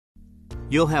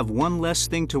You'll have one less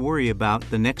thing to worry about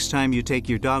the next time you take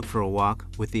your dog for a walk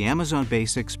with the Amazon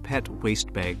Basics Pet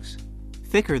Waste Bags.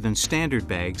 Thicker than standard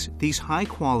bags, these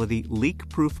high-quality,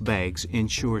 leak-proof bags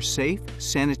ensure safe,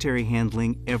 sanitary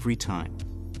handling every time.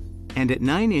 And at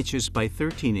 9 inches by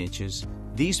 13 inches,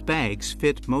 these bags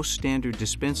fit most standard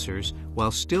dispensers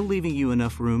while still leaving you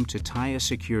enough room to tie a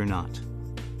secure knot.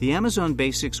 The Amazon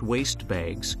Basics waste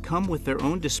bags come with their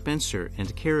own dispenser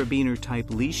and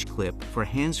carabiner-type leash clip for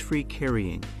hands-free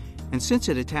carrying, and since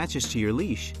it attaches to your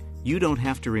leash, you don't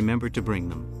have to remember to bring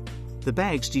them. The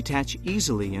bags detach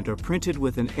easily and are printed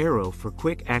with an arrow for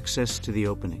quick access to the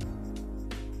opening.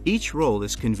 Each roll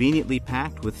is conveniently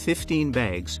packed with 15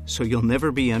 bags, so you'll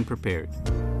never be unprepared.